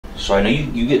So I know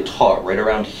you get taught right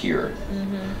around here.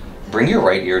 Bring your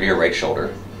right ear to your right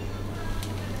shoulder.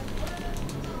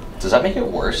 Does that make it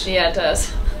worse? Yeah, it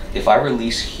does. If I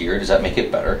release here, does that make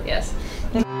it better? Yes.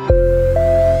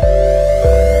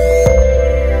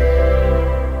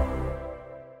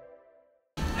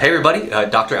 Hey everybody,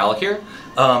 Dr. Alec here.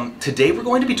 Today we're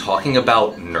going to be talking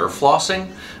about nerve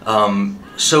flossing.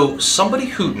 So somebody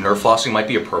who nerve flossing might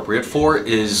be appropriate for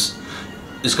is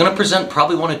going to present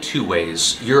probably one of two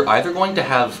ways. You're either going to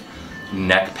have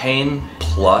neck pain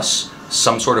plus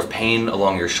some sort of pain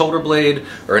along your shoulder blade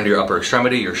or into your upper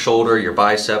extremity, your shoulder, your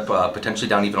bicep, potentially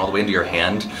down even all the way into your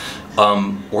hand.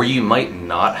 Or you might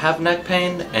not have neck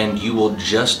pain and you will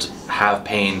just have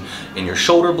pain in your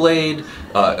shoulder blade,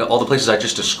 all the places I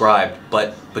just described,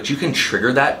 but you can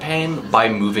trigger that pain by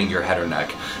moving your head or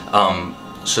neck.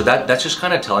 So that's just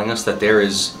kind of telling us that there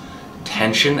is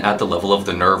tension at the level of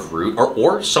the nerve root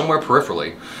or somewhere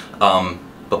peripherally.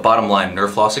 But bottom line,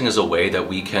 nerve flossing is a way that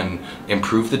we can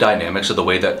improve the dynamics of the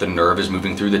way that the nerve is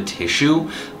moving through the tissue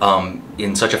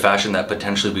in such a fashion that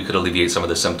potentially we could alleviate some of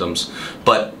the symptoms.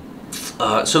 But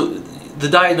so the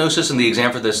diagnosis and the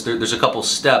exam for this, there's a couple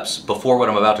steps before what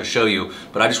I'm about to show you,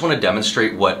 but I just want to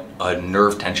demonstrate what a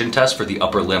nerve tension test for the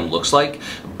upper limb looks like,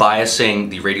 biasing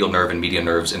the radial nerve and median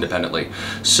nerves independently.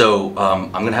 So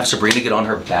I'm going to have Sabrina get on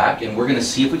her back and we're going to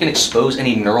see if we can expose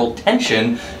any neural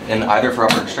tension in either of her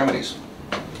upper extremities.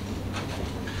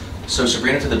 So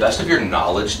Sabrina, to the best of your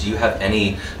knowledge, do you have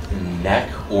any neck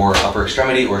or upper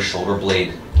extremity or shoulder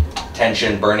blade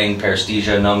tension, burning,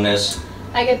 paresthesia, numbness?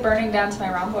 I get burning down to my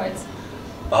rhomboids.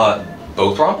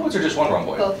 Both rhomboids or just one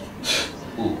rhomboid?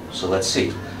 Both. Ooh, so let's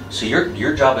see. So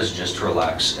your job is just to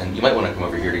relax, and you might want to come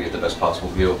over here to get the best possible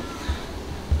view.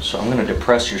 So I'm going to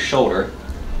depress your shoulder,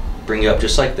 bring you up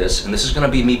just like this, and this is going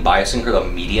to be me biasing her the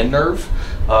median nerve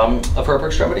of her upper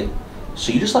extremity.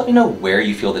 So you just let me know where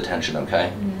you feel the tension,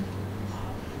 okay?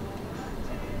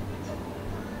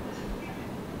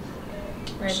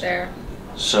 Right there.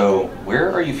 So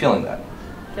where are you feeling that?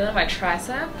 Feeling my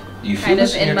tricep? You feel kind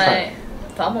this of in my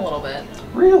thumb a little bit.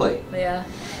 Really? Yeah.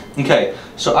 Okay,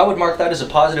 so I would mark that as a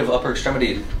positive upper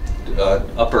extremity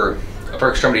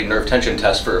nerve tension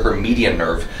test for her median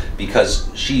nerve,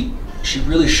 because she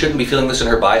really shouldn't be feeling this in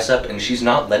her bicep, and she's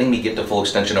not letting me get to full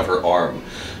extension of her arm.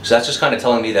 So that's just kind of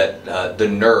telling me that the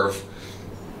nerve,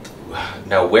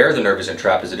 now where the nerve is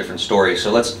entrapped is a different story. So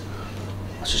let's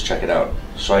just check it out.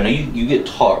 So I know you get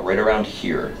taught right around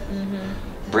here.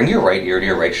 Bring your right ear to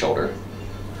your right shoulder.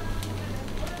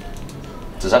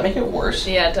 Does that make it worse?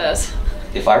 Yeah, it does.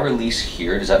 If I release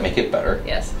here, does that make it better?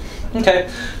 Yes. Okay,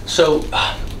 so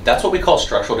that's what we call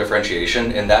structural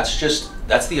differentiation, and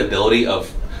that's the ability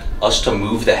of us to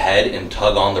move the head and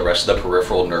tug on the rest of the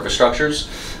peripheral nervous structures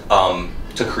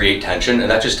to create tension, and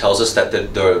that just tells us that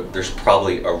there's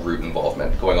probably a root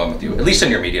involvement going on with you, at least in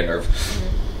your median nerve.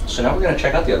 So now we're going to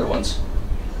check out the other ones.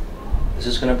 This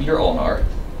is going to be your ulnar.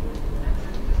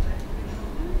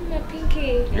 My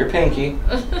pinky. Your pinky.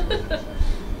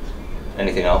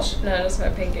 Anything else? No, just my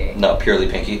pinky. No, purely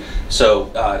pinky.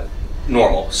 So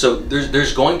normal. So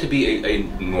there's going to be a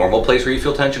normal place where you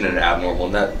feel tension and an abnormal,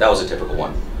 and that was a typical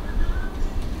one.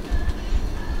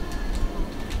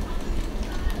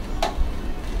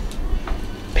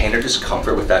 Pain or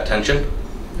discomfort with that tension?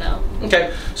 No.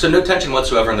 Okay, so no tension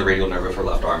whatsoever in the radial nerve of her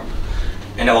left arm.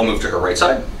 And now we'll move to her right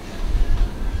side.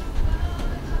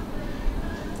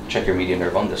 Check your median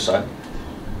nerve on this side.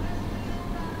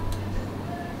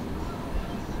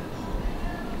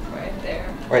 Right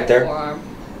there. Right there? Forearm.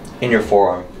 In your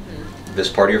forearm? This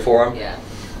part of your forearm? Yeah.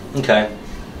 Okay.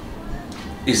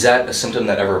 Is that a symptom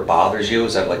that ever bothers you?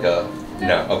 Is that like a...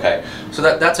 No, okay. So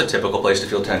that's a typical place to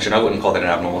feel tension. I wouldn't call that an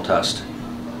abnormal test.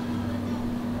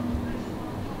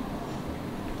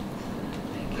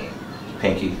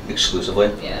 Pinky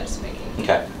exclusively? Yeah, just pinky.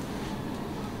 Okay.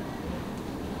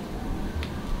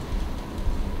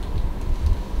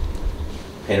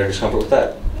 Pain or discomfort with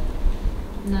that?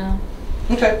 No.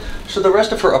 Okay, so the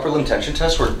rest of her upper limb tension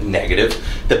tests were negative.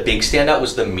 The big standout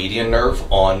was the median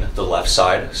nerve on the left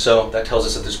side. So that tells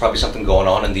us that there's probably something going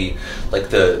on in the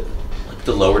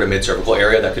lower to mid cervical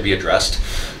area that could be addressed.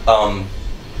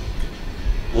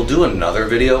 We'll do another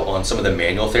video on some of the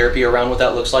manual therapy around what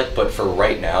that looks like, but for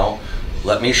right now,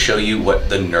 let me show you what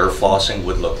the nerve flossing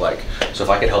would look like. So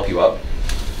if I could help you up,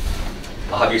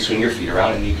 I'll have you swing your feet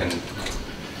around and you can,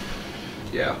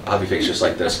 yeah, I'll have you face just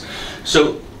like this.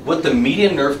 So what the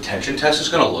median nerve tension test is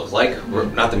going to look like, or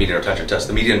not the median nerve tension test,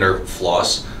 the median nerve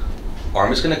floss,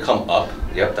 arm is going to come up,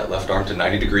 yep, that left arm to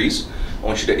 90 degrees. I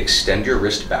want you to extend your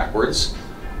wrist backwards,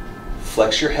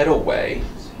 flex your head away,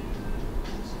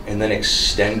 and then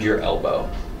extend your elbow.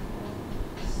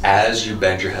 as you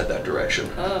bend your head that direction.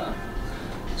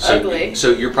 Ugly.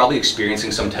 So you're probably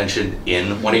experiencing some tension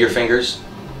in one of your fingers.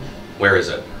 Where is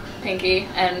it? Pinky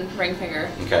and ring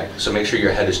finger. Okay, so make sure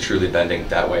your head is truly bending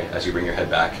that way as you bring your head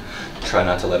back. Try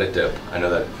not to let it dip. I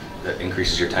know that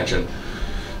increases your tension.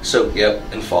 So, yep,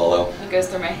 and follow. It goes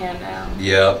through my hand now.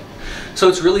 Yep. So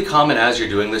it's really common as you're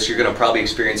doing this, you're going to probably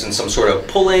experience some sort of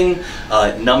pulling,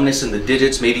 numbness in the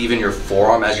digits, maybe even your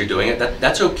forearm as you're doing it.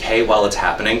 That's okay while it's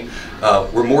happening.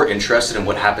 We're more interested in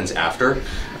what happens after.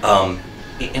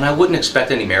 And I wouldn't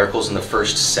expect any miracles in the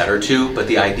first set or two, but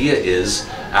the idea is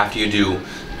after you do,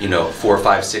 4,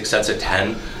 5, 6 sets of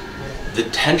 10, the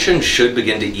tension should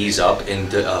begin to ease up, and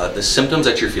the symptoms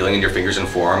that you're feeling in your fingers and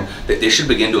forearm, they should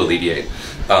begin to alleviate.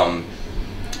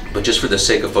 But just for the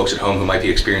sake of folks at home who might be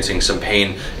experiencing some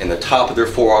pain in the top of their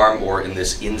forearm or in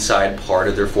this inside part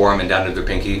of their forearm and down to their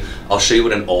pinky, I'll show you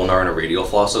what an ulnar and a radial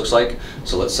floss looks like.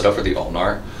 So let's set up for the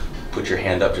ulnar. Put your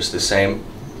hand up just the same.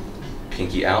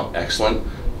 Pinky out, excellent.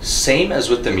 Same as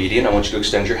with the median, I want you to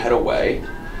extend your head away.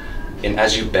 And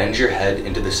as you bend your head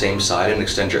into the same side and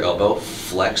extend your elbow,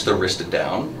 flex the wrist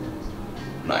down.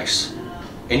 Nice.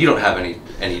 And you don't have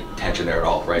any tension there at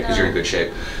all, right? Because you're in good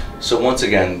shape. So once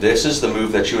again, this is the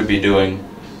move that you would be doing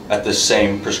at the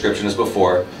same prescription as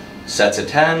before. Sets of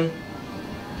 10,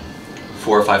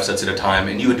 4 or 5 sets at a time,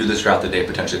 and you would do this throughout the day,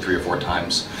 potentially 3 or 4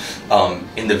 times.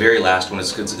 In the very last one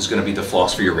is going to be the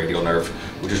floss for your radial nerve,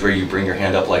 which is where you bring your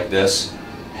hand up like this,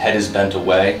 head is bent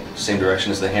away, same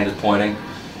direction as the hand is pointing,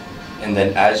 and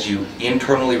then as you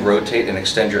internally rotate and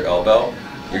extend your elbow,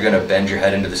 you're going to bend your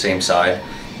head into the same side.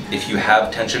 If you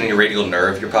have tension in your radial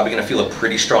nerve, you're probably going to feel a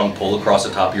pretty strong pull across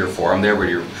the top of your forearm there where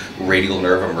your radial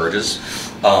nerve emerges.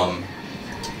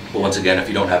 But once again, if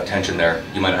you don't have tension there,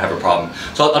 you might not have a problem.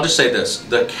 So I'll just say this,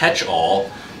 the catch-all,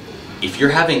 if you're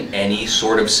having any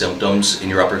sort of symptoms in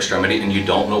your upper extremity and you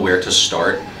don't know where to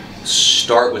start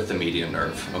with the median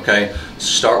nerve, okay?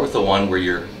 Start with the one where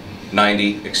you're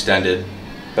 90, extended,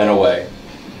 bent away,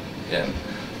 in.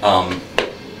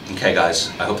 Okay guys,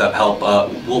 I hope that helped.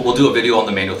 We'll do a video on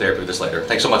the manual therapy of this later.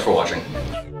 Thanks so much for watching.